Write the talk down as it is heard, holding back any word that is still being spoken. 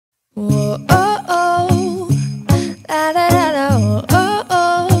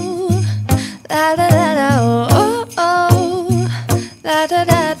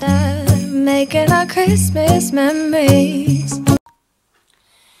making our Christmas memories.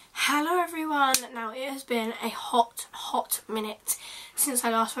 Hello everyone. Now it has been a hot minute since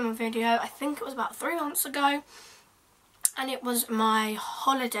I last filmed a video. I think it was about 3 months ago, and it was my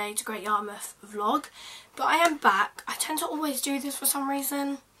holiday to Great Yarmouth vlog. But I am back. I tend to always do this for some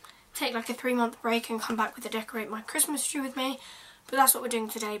reason. Take like a 3-month break and come back with a decorate my Christmas tree with me. But that's what we're doing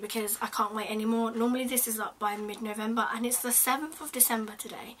today because I can't wait anymore. Normally this is up by mid-November and it's the 7th of December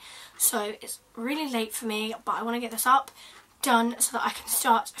today. So it's really late for me, but I want to get this up, done, so that I can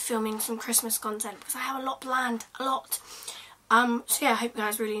start filming some Christmas content because I have a lot planned, a lot. So yeah, I hope you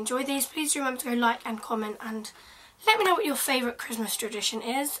guys really enjoy these. Please do remember to go like and comment and let me know what your favourite Christmas tradition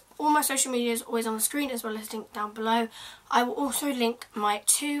is. All my social media is always on the screen as well as linked down below. I will also link my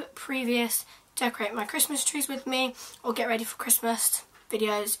 2 previous decorate my Christmas trees with me or get ready for Christmas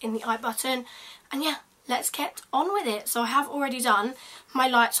videos in the I button. And yeah, let's get on with it. So I have already done my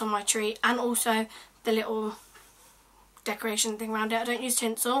lights on my tree and also the little decoration thing around it. I don't use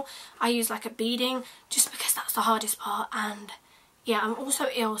tinsel, I use like a beading just because that's the hardest part. And yeah, I'm also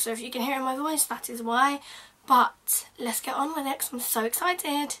ill, so if you can hear in my voice, that is why. But let's get on with it because I'm so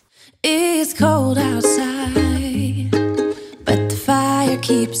excited. It's cold outside, but the fire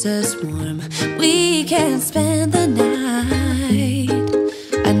keeps us warm. We can spend the night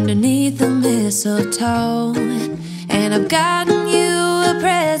underneath the mistletoe. And I've gotten you a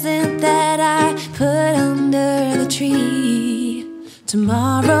present that I put under the tree.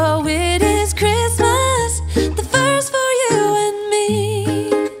 Tomorrow it is Christmas, the first for you and me.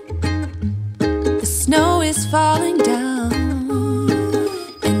 The snow is falling down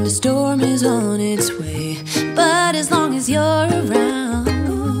and the storm is on its way. But as long as you're around,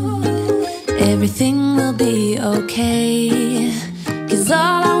 everything will be okay. 'Cause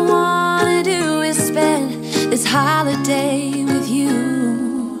all I wanna do is spend this holiday with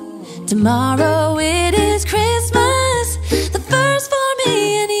you. Tomorrow it is Christmas, the first for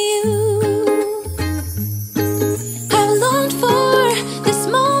me and you. I've longed for this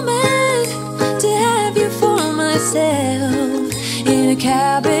moment to have you for myself in a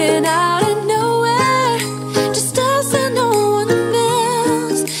cabin out in nowhere, just us and no one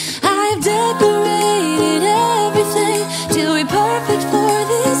else. I've decorated everything to be perfect for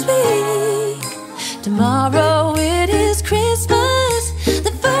this week. Tomorrow it is Christmas,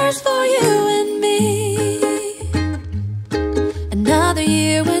 the first for you and me. Another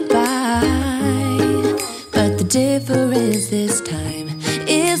year went by, but the difference this time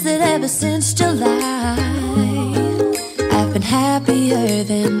is that ever since July, I've been happier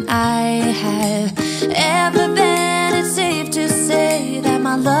than I have ever been. It's safe to say that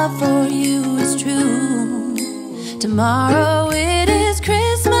my love for you is true. Tomorrow it is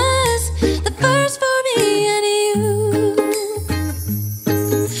Christmas, the first for me and you.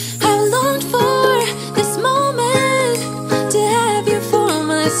 I've longed for this moment to have you for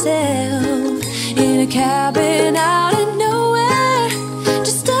myself in a cabin out in nowhere,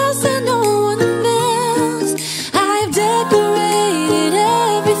 just us and no one else. I've decorated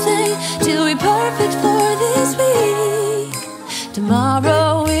everything to be perfect for this week.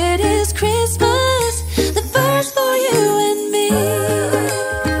 Tomorrow it is Christmas, the first for you and me.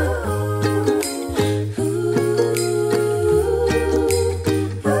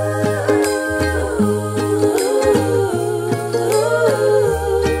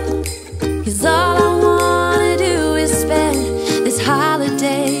 'Cause all I wanna do is spend this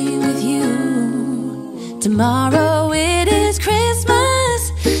holiday with you. Tomorrow it is Christmas,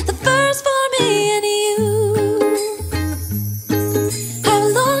 the first for me and you. I've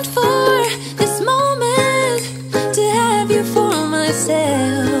longed for this moment to have you for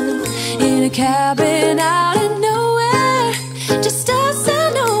myself in a cabin out in nowhere, just us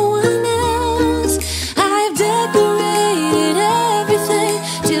and no one else. I've decorated everything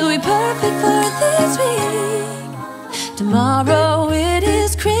to be perfect for this week. Tomorrow it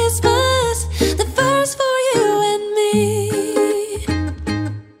is Christmas, the first for you and me.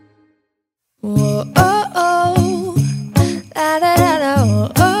 Whoa, oh, oh, la da da da,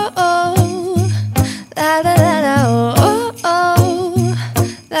 oh, oh, la da da da, oh, oh,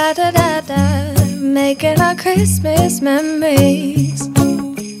 la da da da, making our Christmas memories.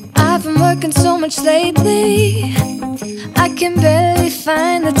 I've been working so much lately, I can barely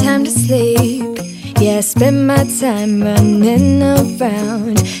find the time to sleep. Yeah, I spend my time running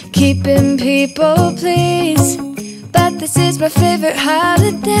around, keeping people pleased. But this is my favorite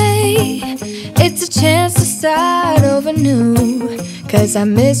holiday. It's a chance to start over new. 'Cause I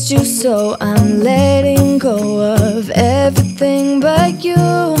missed you, so I'm letting go of everything but you.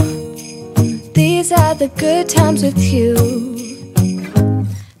 These are the good times with you.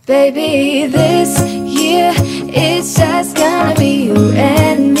 Baby, this year it's just gonna be you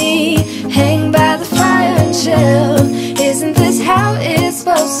and me. Hang by the fire and chill. Isn't this how it's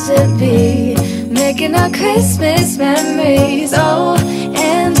supposed to be? Making our Christmas memories. Oh,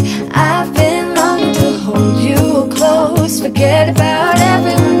 and I've been longing to hold you close. Forget about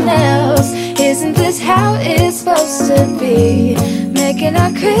everyone else. Isn't this how it's supposed to be? Making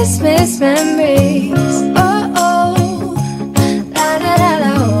our Christmas memories. Oh, oh, la da da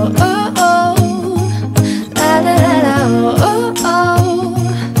da, oh, oh, la da da da, oh, oh,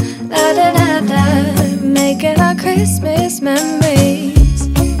 la da da da. Making our Christmas memories.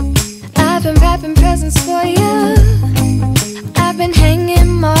 I've been wrapping presents for you. I've been hanging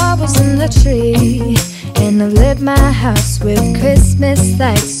marbles in the tree, and I've lit my house with Christmas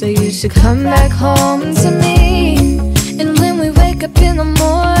lights. So you should come back home to me. And when we wake up in the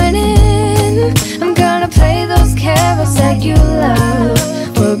morning, I'm gonna play those carols that you love.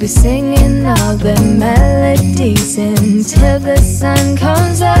 We'll be singing all the melodies until the sun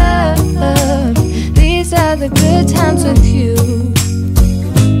comes up. These are the good times with you.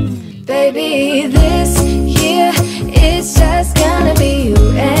 Baby, this year it's just gonna be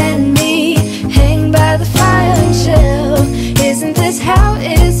you and me. Hang by the fire and chill. Isn't this how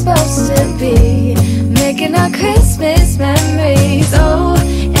it's supposed to be? Making our Christmas memories. Oh,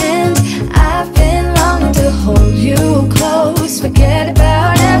 and I've been longing to hold you close. Forget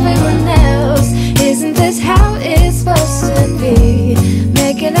about everyone else. Isn't this how it's supposed to be?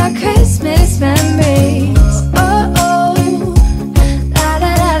 Making our Christmas memories. Oh, oh, la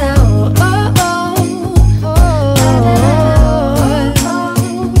da da da, oh, oh, oh,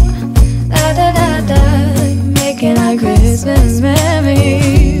 la da da da. Making our Christmas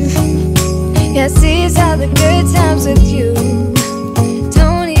memories. Yes, these are the good times with you.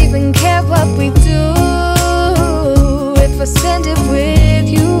 Don't even care what we do if I spend it with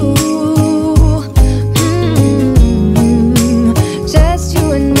you. Just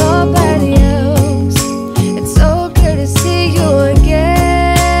you and nobody else. It's so good to see you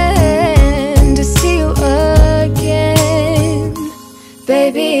again, to see you again.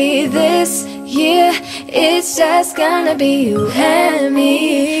 Baby, this year it's just gonna be you and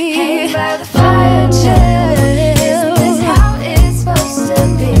me. Hang by the fire, chill. Isn't this how it's supposed to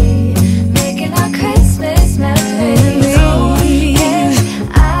be? Making our Christmas memories. Oh, and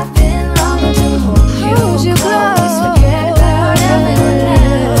I've been longing to hold you close. Forget about everyone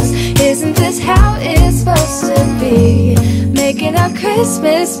else. Isn't this how it's supposed to be? Making our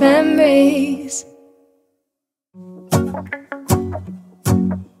Christmas memories.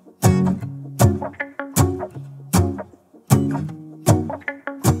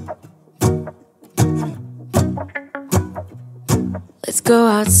 Let's go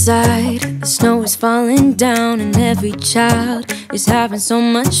outside, the snow is falling down and every child is having so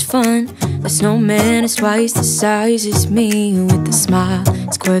much fun. The snowman is twice the size as me, with a smile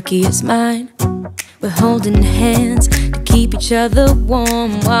as quirky as mine. We're holding hands to keep each other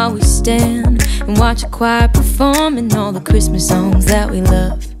warm while we stand and watch a choir performing all the Christmas songs that we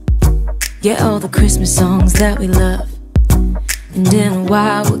love. Yeah, all the Christmas songs that we love. And in a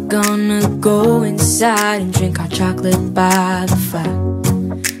while we're gonna go inside and drink our chocolate by the fire.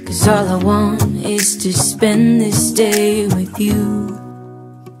 'Cause all I want is to spend this day with you.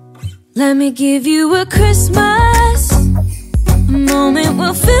 Let me give you a Christmas, a moment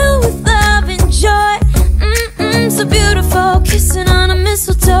we'll fill with love and joy. So beautiful, kissing on a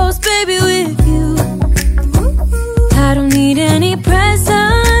mistletoe, baby, with you. I don't need any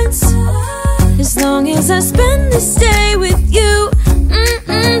presents, as long as I spend this day with you.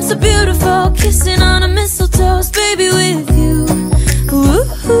 So beautiful, kissing on a mistletoe, baby, with you.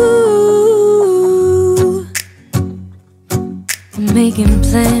 Ooh. I'm making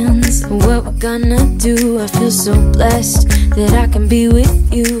plans for what we're gonna do. I feel so blessed that I can be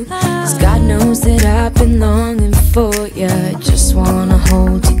with you, 'cause God knows that I've been longing for you. I just wanna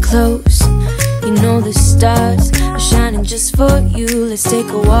hold you close. You know the stars are shining just for you. Let's take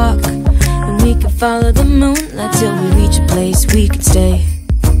a walk and we can follow the moonlight till we reach a place we can stay.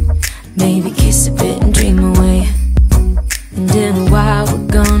 Maybe kiss a bit and dream away. And in a while we're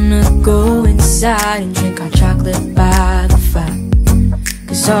gonna go inside and drink our chocolate by the fire.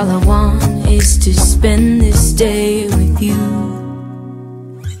 'Cause all I want is to spend this day with you.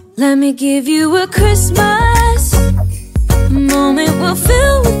 Let me give you a Christmas, a moment we'll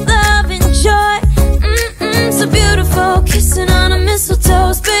fill with love and joy. So beautiful, kissing on a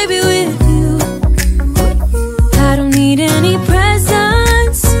mistletoe, baby, with you. I don't need any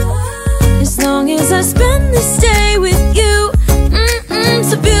presents, as long as I spend this day with you.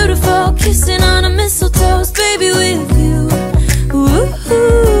 So beautiful, kissing on a mistletoe, baby, with you.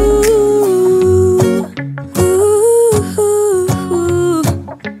 Ooh.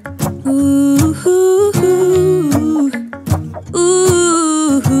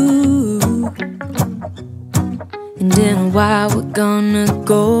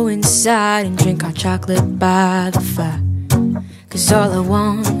 chocolate by the fire, 'cause all I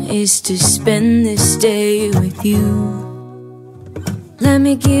want is to spend this day with you. Let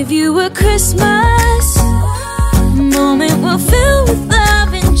me give you a Christmas moment we'll fill with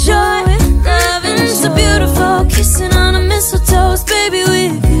love and joy. Loving's so beautiful, kissing on a mistletoe, baby.